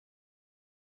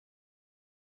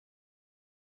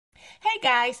Hey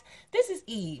guys, this is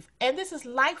Eve, and this is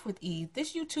Life with Eve.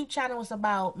 This YouTube channel is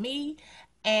about me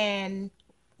and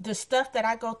the stuff that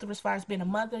I go through as far as being a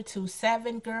mother to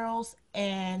 7 girls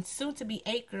and soon to be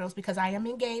 8 girls because I am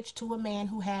engaged to a man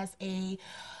who has a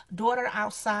daughter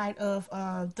outside of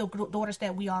the daughters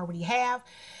that we already have,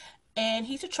 and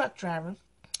he's a truck driver.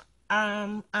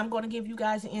 I'm going to give you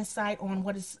guys an insight on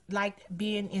what it's like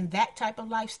being in that type of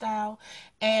lifestyle.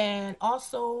 And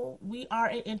also, we are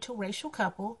an interracial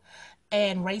couple.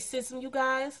 And racism, you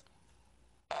guys,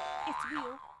 it's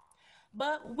real.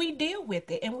 But we deal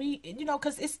with it. And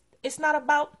because it's not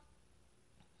about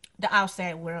the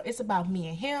outside world. It's about me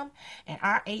and him and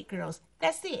our 8 girls.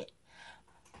 That's it.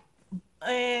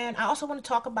 And I also want to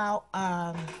talk about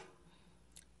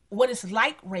what it's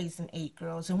like raising 8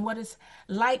 girls and what it's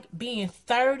like being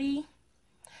 30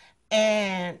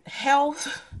 and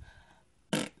health.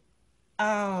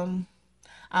 um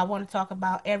I want to talk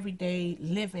about everyday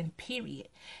living, period,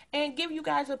 and give you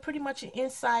guys a pretty much an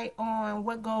insight on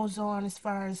what goes on as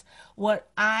far as what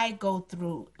I go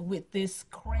through with this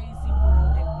crazy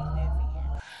world that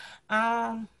we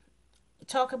live in.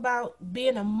 Talk about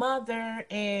being a mother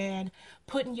and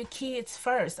putting your kids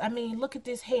first. I mean, look at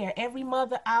this hair. Every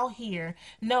mother out here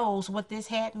knows what this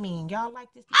hat means. Y'all like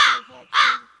this hat too?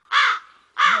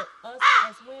 But us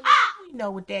as women, we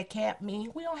know what that cap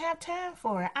means. We don't have time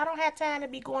for it. I don't have time to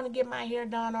be going to get my hair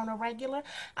done on a regular.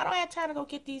 I don't have time to go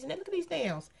get these. Look at these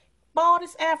nails. Bald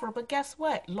as ever. But guess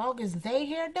what? Long as they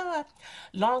hair done,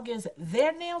 long as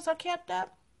their nails are kept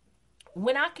up,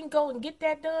 when I can go and get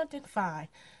that done, then fine.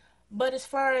 But as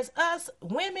far as us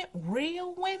women,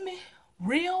 real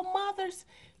mothers,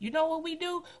 you know what we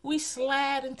do? We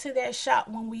slide into that shop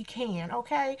when we can,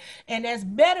 okay? And that's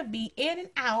better be in and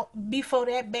out before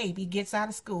that baby gets out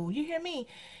of school. You hear me?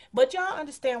 But y'all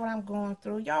understand what I'm going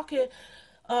through. Y'all can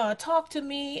talk to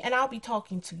me, and I'll be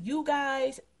talking to you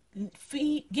guys.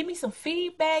 Give me some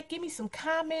feedback, give me some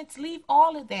comments, leave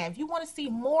all of that. If you want to see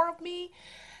more of me,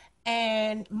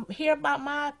 and hear about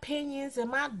my opinions and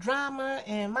my drama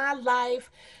and my life,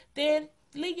 then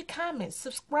leave your comments,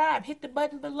 subscribe, hit the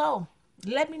button below.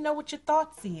 Let me know what your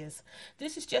thoughts is.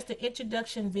 This is just an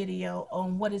introduction video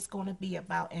on what it's going to be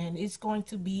about, and it's going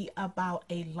to be about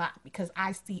a lot because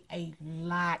I see a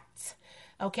lot,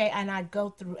 okay, and I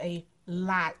go through a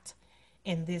lot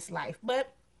in this life,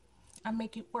 but I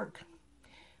make it work.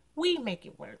 We make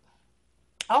it work.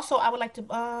 Also, I would like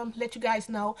to let you guys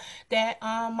know that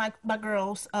my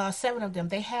girls, 7 of them,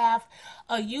 they have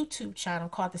a YouTube channel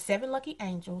called the 7 Lucky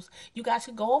Angels. You guys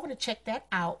can go over to check that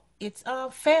out. It's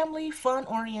family fun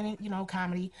oriented,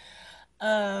 comedy.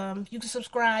 You can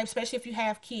subscribe, especially if you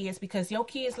have kids, because your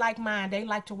kids like mine, they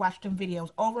like to watch them videos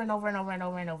over and over and over and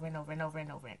over and over and over and over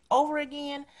and over and over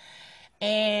again,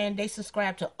 and they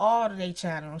subscribe to all of their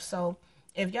channels. So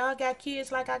if y'all got kids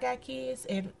like I got kids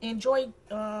and enjoy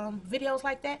videos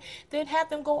like that, then have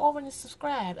them go over and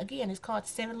subscribe. Again, it's called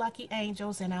 7 Lucky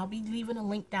Angels, and I'll be leaving a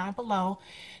link down below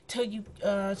to you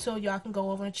so y'all can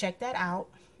go over and check that out.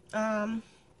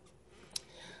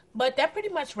 But that pretty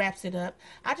much wraps it up.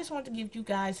 I just want to give you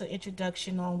guys an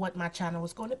introduction on what my channel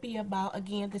is going to be about.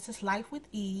 Again, this is Life with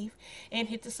Eve, and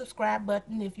hit the subscribe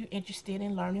button if you're interested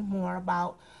in learning more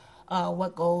about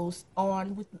what goes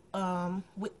on with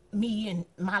me and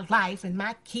my life and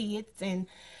my kids and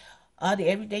the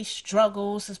everyday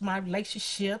struggles of my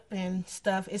relationship and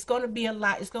stuff. It's going to be a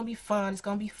lot. It's going to be fun. It's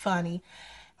going to be funny.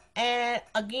 And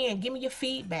again, give me your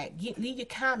feedback. Leave your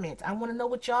comments. I want to know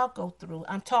what y'all go through.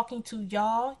 I'm talking to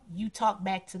y'all. You talk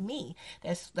back to me.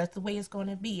 That's the way it's going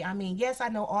to be. I mean, yes, I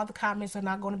know all the comments are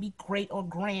not going to be great or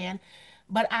grand,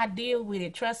 but I deal with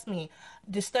it. Trust me.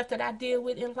 The stuff that I deal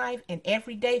with in life and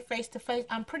every day, face to face,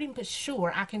 I'm pretty much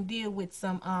sure I can deal with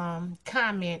some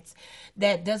comments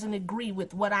that doesn't agree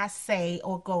with what I say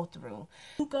or go through.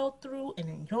 You go through, and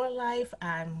in your life,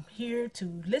 I'm here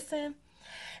to listen.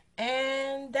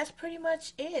 And that's pretty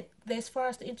much it as far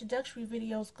as the introductory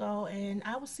videos go. And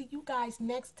I will see you guys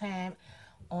next time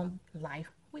on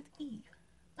Life with Eve.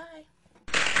 Bye.